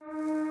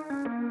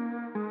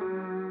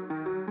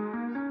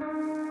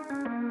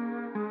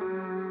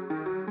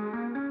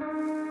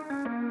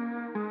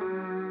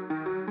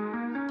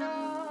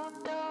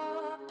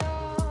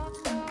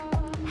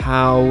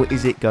How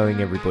is it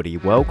going, everybody?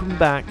 Welcome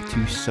back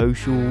to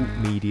Social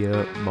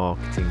Media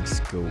Marketing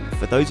School.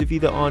 For those of you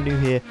that are new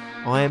here,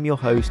 I am your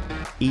host,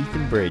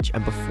 Ethan Bridge,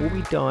 and before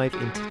we dive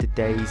into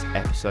today's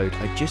episode,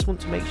 I just want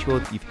to make sure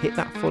that you've hit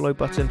that follow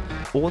button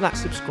or that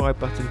subscribe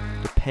button,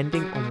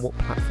 depending on what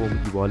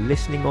platform you are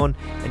listening on.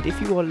 And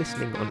if you are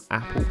listening on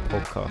Apple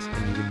Podcasts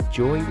and you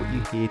enjoy what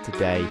you hear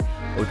today,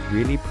 I would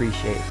really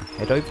appreciate if you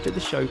head over to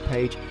the show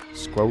page,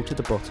 scroll to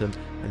the bottom,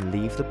 and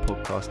leave the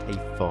podcast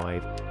a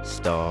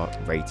 5-star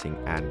rating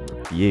and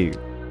review.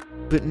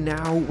 But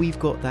now we've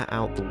got that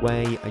out the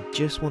way, I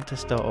just want to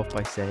start off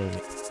by saying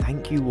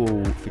thank you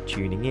all for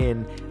tuning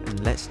in,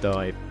 and let's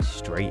dive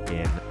straight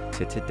in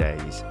to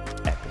today's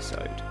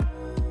episode.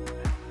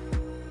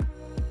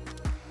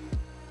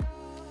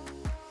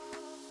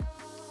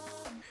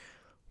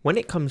 When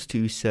it comes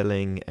to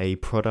selling a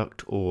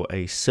product or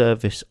a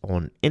service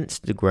on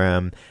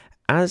Instagram,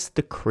 as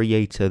the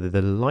creator,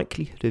 the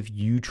likelihood of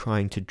you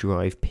trying to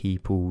drive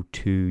people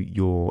to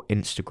your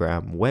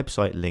Instagram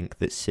website link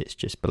that sits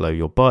just below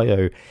your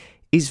bio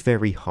is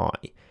very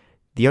high.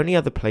 The only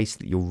other place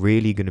that you're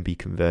really going to be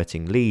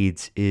converting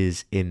leads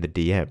is in the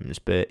DMs,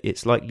 but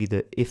it's likely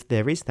that if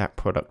there is that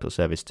product or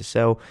service to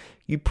sell,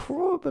 you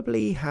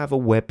probably have a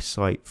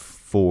website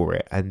for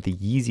it. And the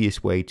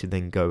easiest way to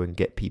then go and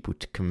get people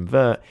to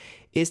convert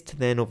is to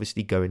then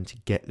obviously go and to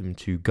get them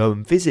to go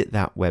and visit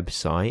that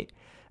website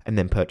and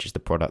then purchase the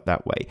product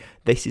that way.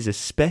 This is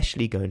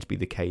especially going to be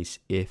the case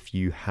if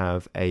you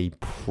have a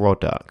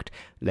product,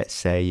 let's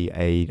say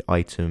an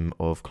item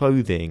of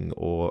clothing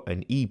or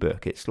an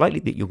ebook. It's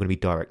likely that you're going to be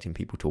directing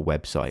people to a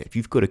website. If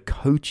you've got a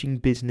coaching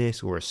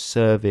business or a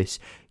service,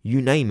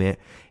 you name it,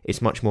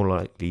 it's much more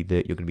likely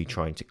that you're going to be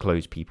trying to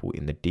close people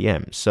in the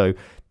DMs. So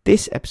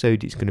this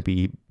episode is going to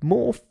be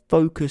more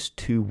focused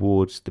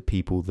towards the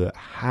people that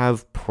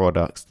have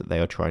products that they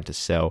are trying to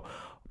sell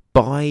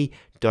by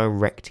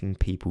directing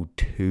people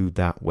to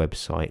that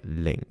website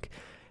link.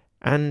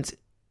 And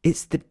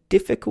it's the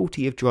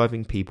difficulty of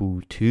driving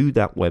people to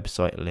that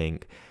website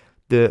link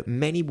that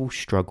many will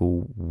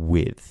struggle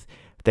with.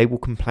 They will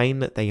complain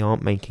that they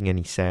aren't making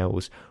any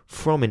sales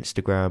from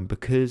Instagram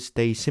because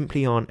they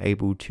simply aren't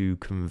able to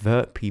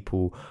convert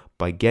people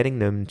by getting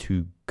them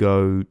to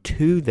go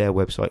to their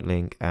website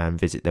link and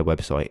visit their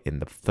website in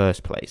the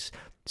first place.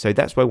 So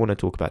that's what I want to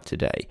talk about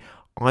today.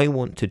 I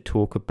want to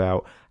talk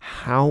about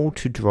how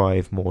to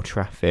drive more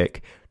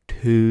traffic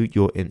to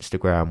your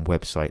Instagram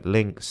website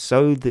link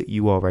so that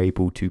you are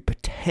able to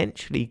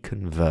potentially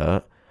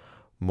convert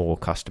more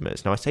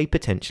customers. Now, I say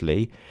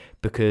potentially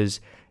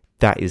because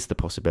that is the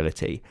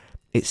possibility.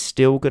 It's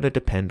still going to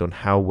depend on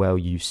how well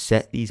you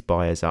set these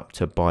buyers up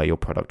to buy your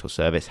product or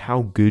service,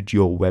 how good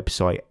your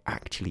website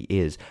actually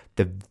is,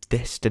 the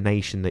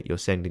destination that you're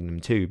sending them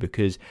to,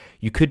 because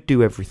you could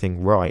do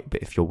everything right,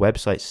 but if your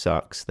website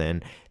sucks,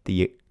 then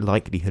the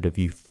likelihood of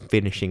you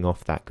finishing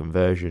off that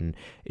conversion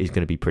is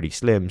going to be pretty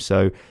slim.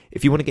 So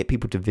if you want to get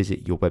people to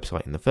visit your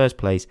website in the first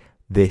place,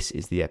 this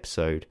is the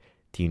episode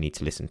that you need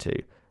to listen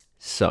to.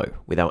 So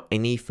without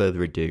any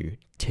further ado,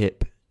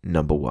 tip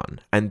number one,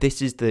 and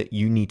this is that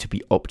you need to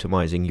be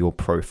optimizing your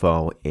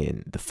profile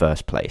in the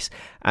first place.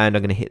 And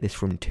I'm going to hit this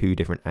from two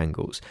different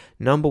angles.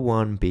 Number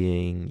one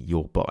being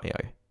your bio.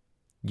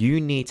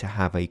 You need to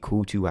have a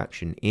call to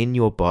action in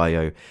your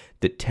bio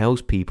that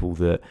tells people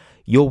that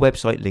your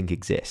website link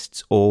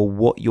exists or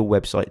what your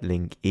website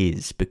link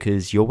is,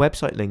 because your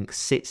website link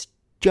sits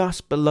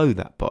just below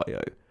that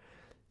bio.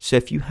 So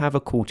if you have a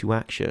call to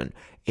action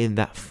in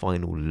that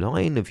final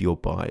line of your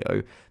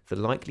bio, the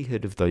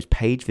likelihood of those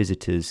page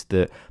visitors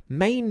that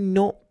may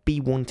not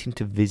be wanting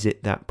to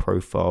visit that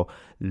profile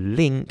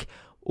link,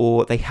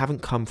 or they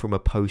haven't come from a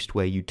post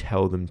where you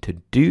tell them to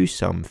do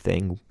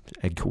something,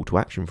 a call to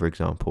action, for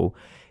example,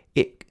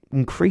 it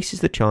increases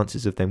the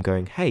chances of them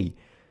going, hey,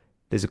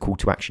 there's a call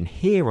to action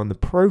here on the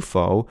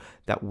profile,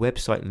 that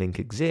website link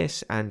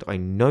exists, and I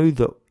know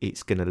that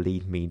it's going to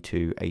lead me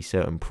to a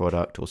certain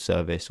product or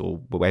service or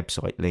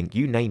website link,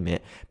 you name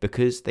it,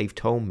 because they've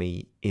told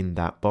me in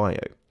that bio.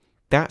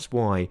 That's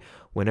why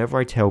whenever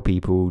I tell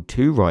people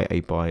to write a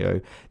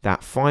bio,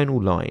 that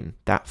final line,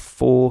 that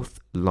fourth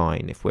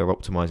line, if we're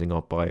optimizing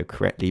our bio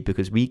correctly,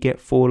 because we get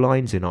 4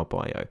 lines in our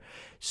bio.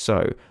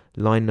 So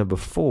line number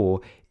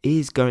 4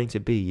 is going to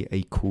be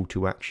a call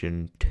to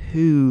action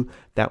to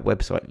that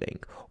website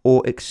link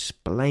or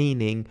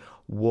explaining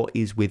what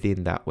is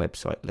within that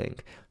website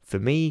link. For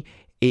me,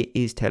 it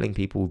is telling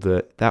people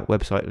that that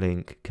website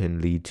link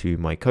can lead to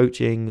my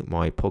coaching,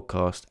 my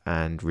podcast,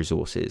 and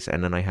resources.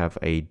 And then I have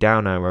a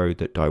down arrow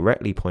that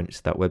directly points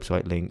to that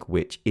website link,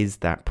 which is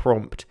that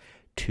prompt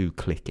to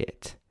click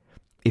it.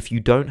 If you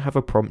don't have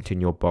a prompt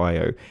in your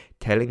bio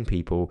telling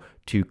people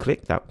to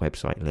click that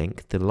website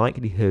link, the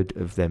likelihood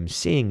of them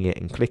seeing it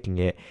and clicking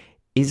it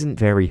isn't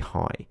very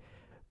high.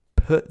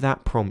 Put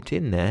that prompt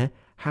in there,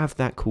 have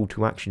that call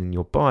to action in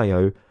your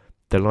bio,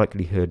 the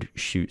likelihood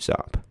shoots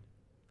up.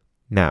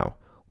 Now,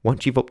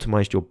 once you've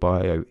optimized your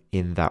bio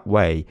in that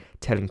way,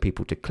 telling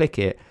people to click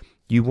it,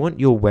 You want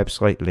your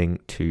website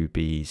link to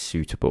be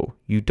suitable.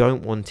 You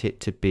don't want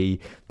it to be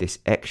this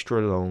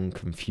extra long,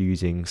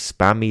 confusing,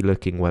 spammy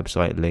looking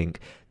website link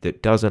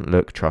that doesn't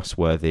look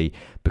trustworthy,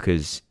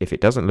 because if it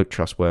doesn't look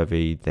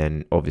trustworthy,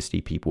 then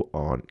obviously people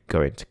aren't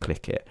going to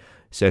click it.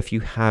 So if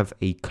you have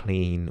a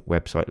clean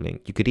website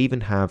link, you could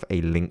even have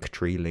a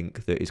Linktree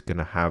link that is going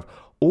to have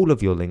all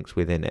of your links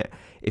within it.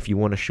 If you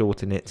want to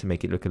shorten it to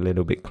make it look a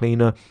little bit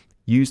cleaner,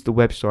 use the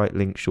website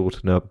link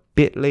shortener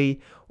bit.ly,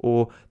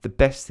 or the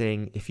best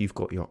thing, if you've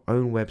got your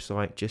own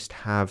website, just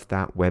have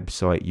that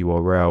website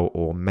URL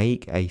or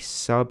make a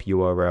sub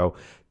URL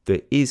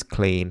that is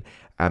clean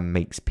and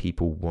makes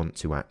people want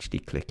to actually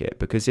click it.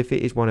 Because if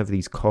it is one of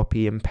these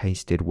copy and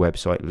pasted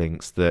website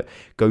links that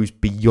goes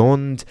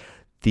beyond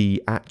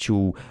the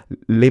actual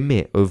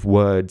limit of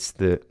words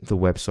that the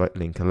website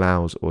link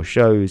allows or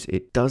shows,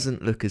 it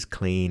doesn't look as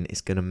clean.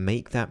 It's going to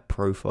make that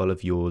profile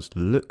of yours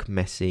look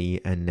messy,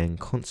 and then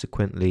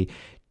consequently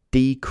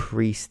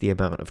decrease the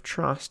amount of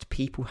trust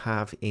people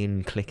have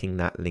in clicking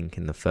that link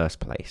in the first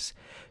place.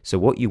 So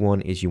what you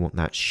want is, you want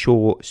that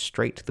short,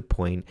 straight to the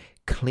point,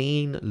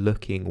 clean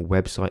looking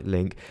website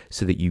link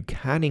so that you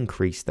can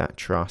increase that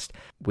trust,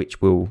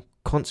 which will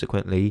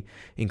consequently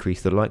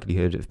increase the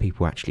likelihood of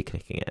people actually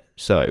clicking it.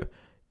 So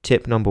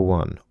tip number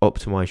 1,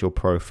 optimize your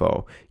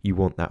profile. You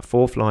want that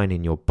 4th line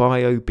in your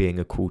bio being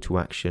a call to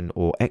action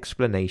or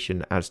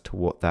explanation as to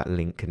what that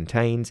link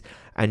contains,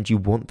 and you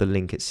want the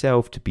link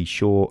itself to be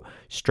short,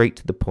 straight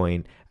to the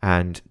point,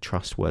 and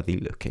trustworthy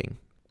looking.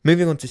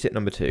 Moving on to tip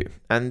number 2,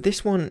 and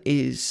this one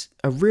is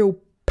a real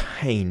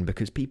pain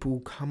because people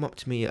come up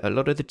to me a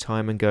lot of the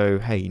time and go,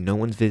 hey, no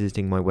one's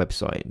visiting my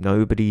website.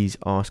 Nobody's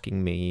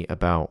asking me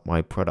about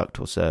my product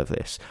or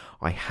service.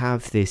 I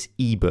have this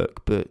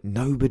ebook, but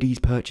nobody's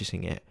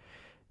purchasing it.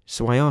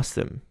 So I ask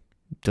them,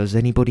 does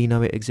anybody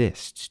know it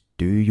exists?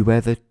 Do you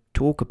ever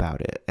talk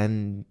about it?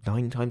 And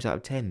 9 times out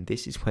of 10,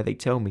 this is where they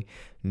tell me,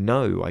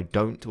 no, I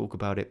don't talk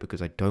about it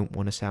because I don't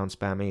want to sound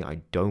spammy.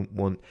 I don't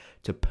want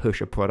to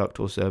push a product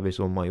or service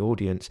on my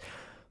audience.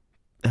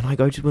 And I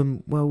go to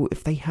them, well,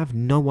 if they have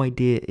no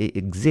idea it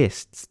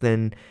exists,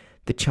 then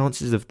the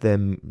chances of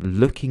them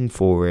looking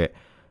for it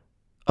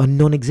are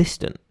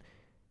non-existent.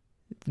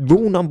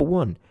 Rule number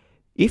 1,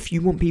 if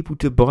you want people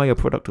to buy a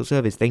product or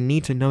service, they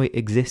need to know it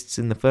exists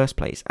in the first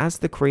place. As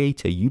the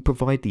creator, you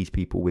provide these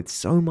people with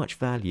so much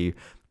value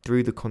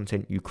through the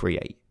content you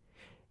create.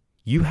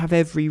 You have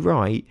every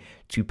right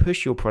to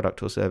push your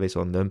product or service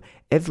on them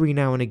every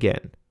now and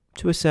again.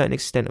 To a certain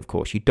extent, of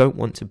course. You don't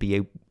want to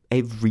be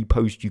every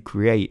post you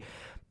create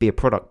be a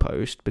product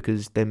post,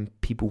 because then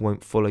people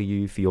won't follow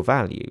you for your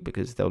value,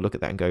 because they'll look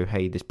at that and go,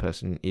 hey, this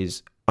person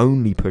is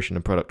only pushing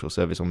a product or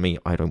service on me.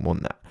 I don't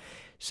want that.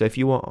 So if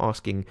you are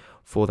asking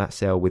for that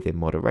sale within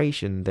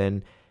moderation,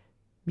 then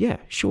yeah,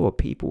 sure,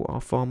 people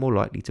are far more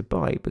likely to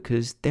buy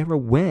because they're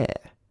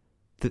aware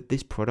that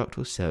this product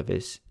or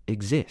service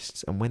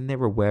exists. And when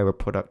they're aware a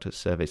product or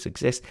service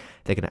exists,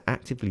 they're going to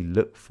actively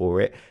look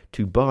for it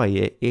to buy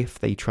it if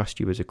they trust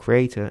you as a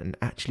creator and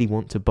actually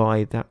want to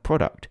buy that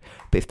product.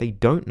 But if they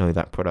don't know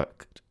that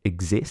product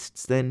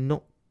exists, they're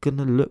not going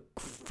to look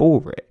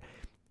for it.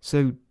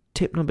 So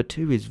tip number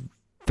 2 is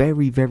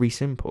very, very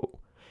simple.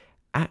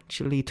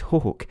 Actually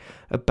talk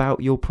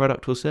about your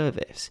product or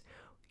service.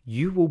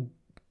 You will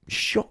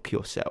shock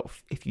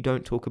yourself if you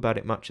don't talk about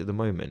it much at the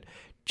moment,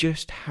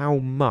 just how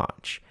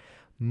much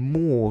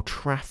more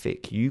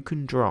traffic you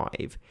can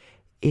drive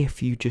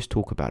if you just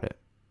talk about it.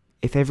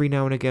 If every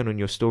now and again on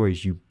your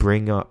stories you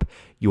bring up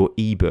your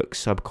ebook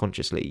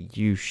subconsciously,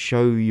 you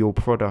show your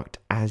product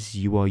as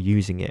you are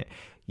using it,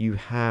 you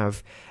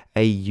have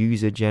a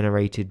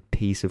user-generated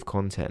piece of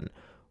content.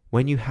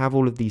 When you have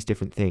all of these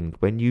different things,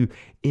 when you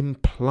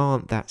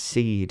implant that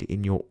seed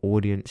in your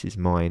audience's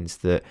minds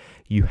that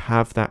you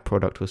have that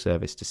product or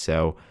service to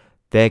sell,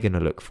 they're going to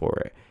look for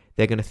it.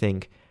 They're going to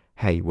think,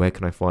 hey, where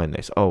can I find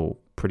this? Oh,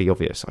 pretty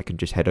obvious. I can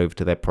just head over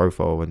to their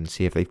profile and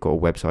see if they've got a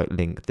website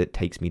link that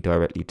takes me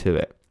directly to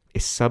it.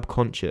 It's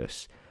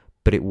subconscious,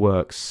 but it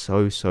works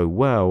so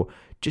well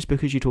just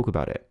because you talk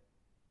about it.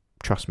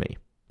 Trust me,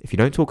 if you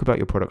don't talk about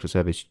your product or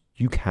service,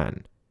 you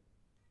can.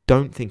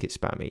 Don't think it's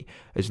spammy.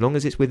 As long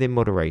as it's within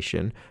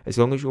moderation, as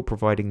long as you're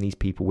providing these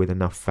people with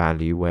enough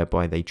value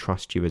whereby they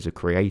trust you as a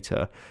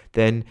creator,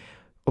 then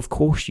of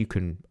course you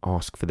can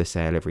ask for the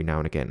sale every now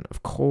and again.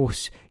 Of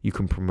course you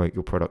can promote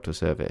your product or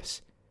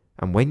service.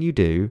 And when you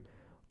do,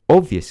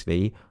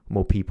 obviously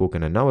more people are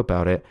going to know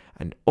about it,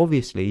 and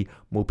obviously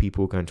more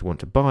people are going to want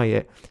to buy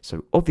it.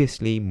 So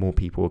obviously more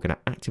people are going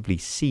to actively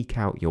seek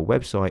out your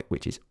website,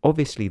 which is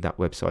obviously that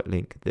website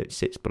link that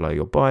sits below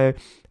your bio,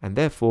 and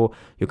therefore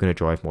you're going to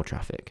drive more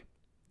traffic.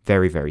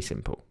 Very, very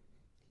simple.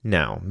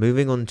 Now,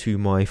 moving on to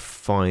my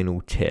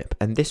final tip,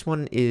 and this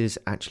one is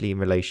actually in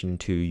relation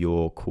to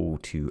your call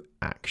to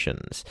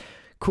actions.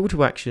 Call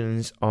to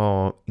actions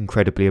are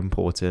incredibly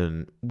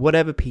important.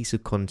 Whatever piece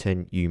of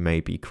content you may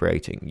be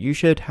creating, you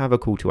should have a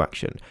call to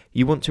action.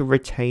 You want to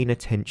retain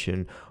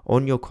attention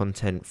on your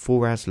content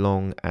for as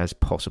long as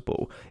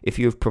possible. If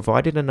you have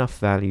provided enough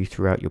value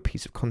throughout your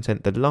piece of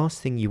content, the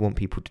last thing you want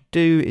people to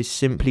do is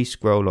simply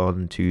scroll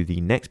on to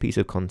the next piece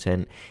of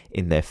content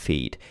in their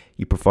feed.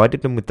 You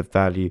provided them with the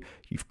value,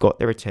 you've got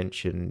their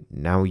attention,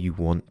 now you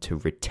want to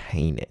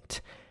retain it.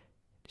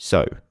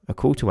 So, a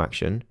call to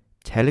action,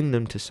 telling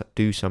them to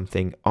do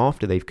something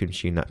after they've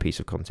consumed that piece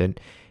of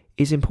content,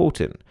 is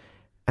important.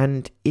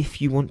 And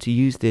if you want to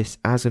use this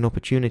as an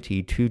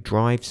opportunity to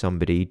drive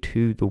somebody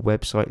to the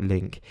website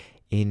link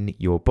in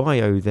your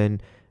bio, then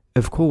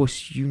of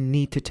course you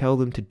need to tell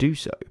them to do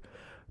so.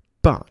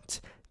 But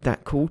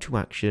that call to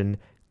action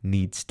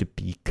needs to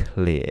be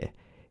clear.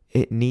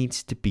 It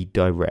needs to be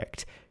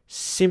direct.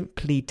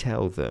 Simply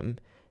tell them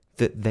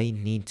that they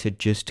need to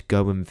just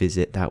go and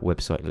visit that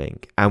website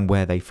link and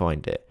where they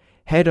find it.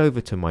 Head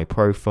over to my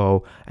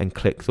profile and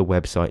click the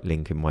website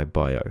link in my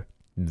bio.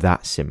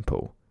 That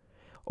simple.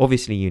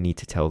 Obviously, you need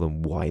to tell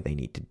them why they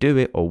need to do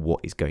it or what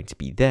is going to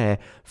be there.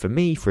 For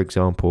me, for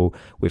example,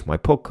 with my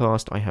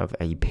podcast, I have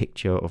a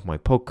picture of my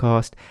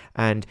podcast,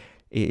 and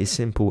it is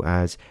simple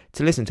as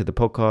to listen to the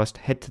podcast,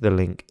 head to the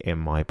link in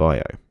my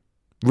bio.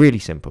 Really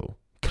simple,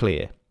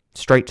 clear,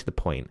 straight to the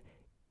point,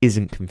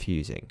 isn't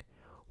confusing.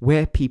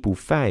 Where people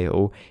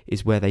fail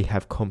is where they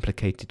have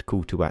complicated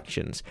call to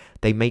actions.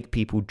 They make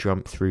people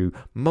jump through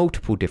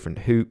multiple different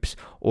hoops,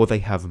 or they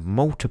have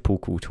multiple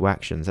call to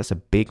actions. That's a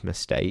big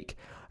mistake,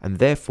 and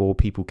therefore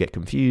people get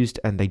confused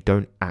and they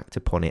don't act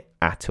upon it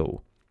at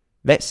all.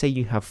 Let's say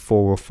you have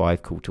 4 or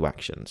 5 call to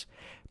actions,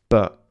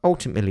 but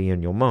ultimately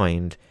in your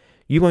mind,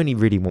 you only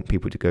really want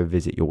people to go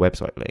visit your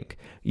website link.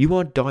 You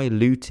are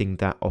diluting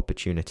that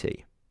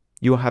opportunity.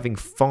 You are having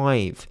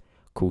 5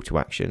 call to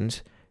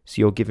actions, so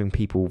you're giving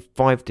people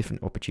 5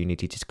 different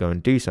opportunities to go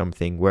and do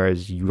something,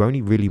 whereas you only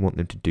really want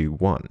them to do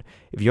 1.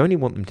 If you only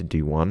want them to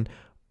do 1,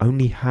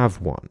 only have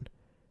 1.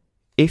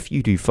 If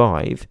you do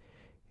 5,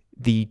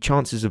 the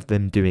chances of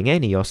them doing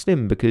any are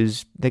slim,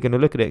 because they're going to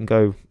look at it and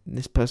go,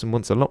 this person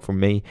wants a lot from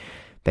me.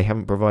 They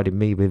haven't provided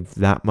me with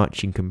that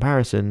much in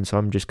comparison, so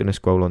I'm just going to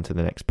scroll on to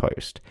the next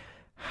post.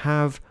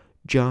 Have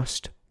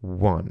just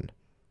 1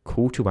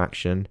 call to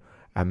action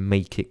and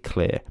make it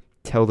clear.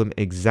 Tell them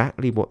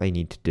exactly what they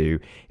need to do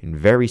in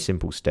very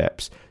simple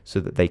steps so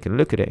that they can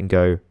look at it and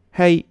go,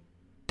 hey,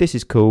 this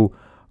is cool.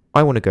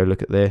 I want to go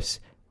look at this.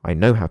 I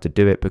know how to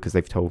do it because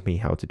they've told me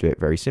how to do it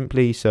very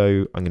simply,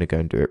 so I'm going to go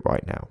and do it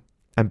right now.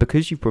 And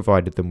because you've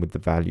provided them with the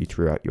value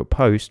throughout your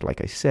post, like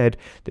I said,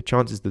 the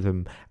chances of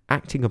them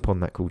acting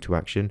upon that call to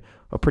action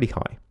are pretty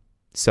high.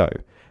 So,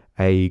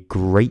 a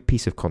great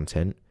piece of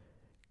content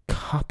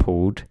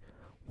coupled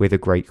with a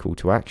great call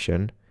to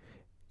action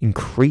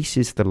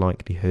increases the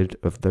likelihood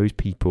of those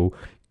people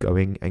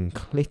going and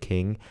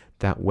clicking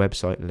that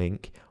website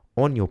link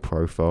on your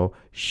profile,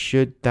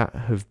 should that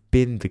have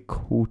been the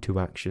call to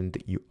action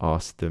that you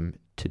asked them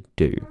to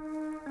do.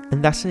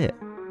 And that's it.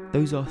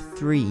 Those are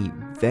 3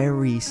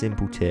 very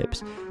simple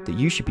tips that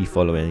you should be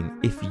following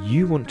if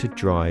you want to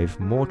drive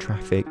more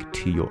traffic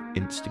to your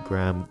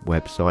Instagram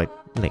website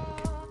link.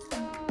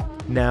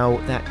 Now,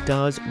 that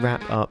does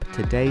wrap up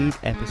today's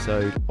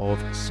episode of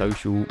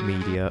Social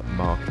Media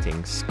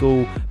Marketing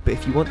School. But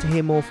if you want to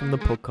hear more from the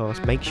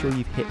podcast, make sure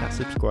you've hit that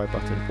subscribe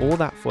button or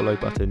that follow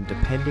button,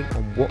 depending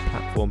on what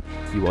platform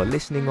you are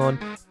listening on.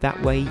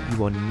 That way,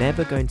 you are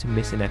never going to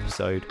miss an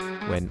episode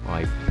when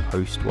I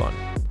post one.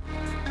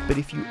 But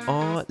if you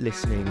are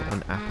listening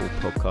on Apple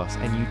Podcasts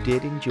and you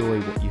did enjoy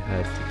what you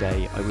heard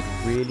today, I would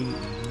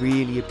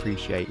really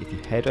appreciate if you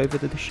head over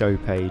to the show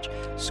page,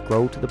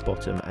 scroll to the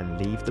bottom and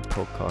leave the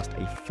podcast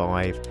a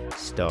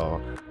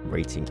 5-star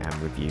rating and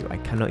review. I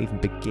cannot even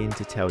begin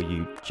to tell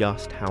you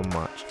just how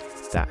much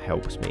that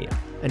helps me.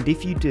 And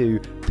if you do,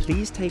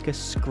 please take a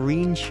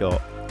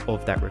screenshot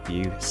of that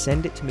review,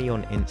 send it to me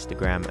on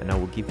Instagram, and I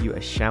will give you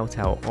a shout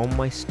out on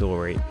my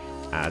story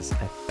as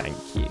a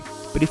thank you.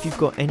 But if you've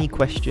got any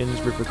questions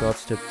with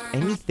regards to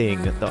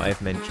anything that I've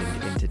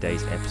mentioned in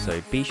today's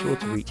episode, be sure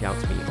to reach out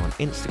to me on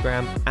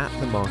Instagram at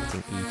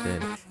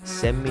 @TheMarketingEthan.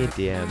 Send me a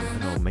DM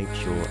and I'll make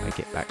sure I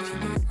get back to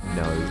you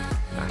no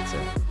matter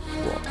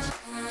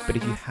what. But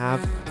if you have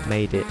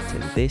made it to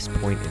this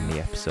point in the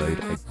episode,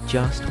 I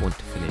just want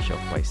to finish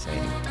off by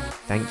saying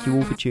thank you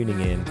all for tuning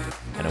in,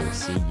 and I will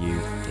see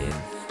you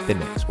in the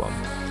next one.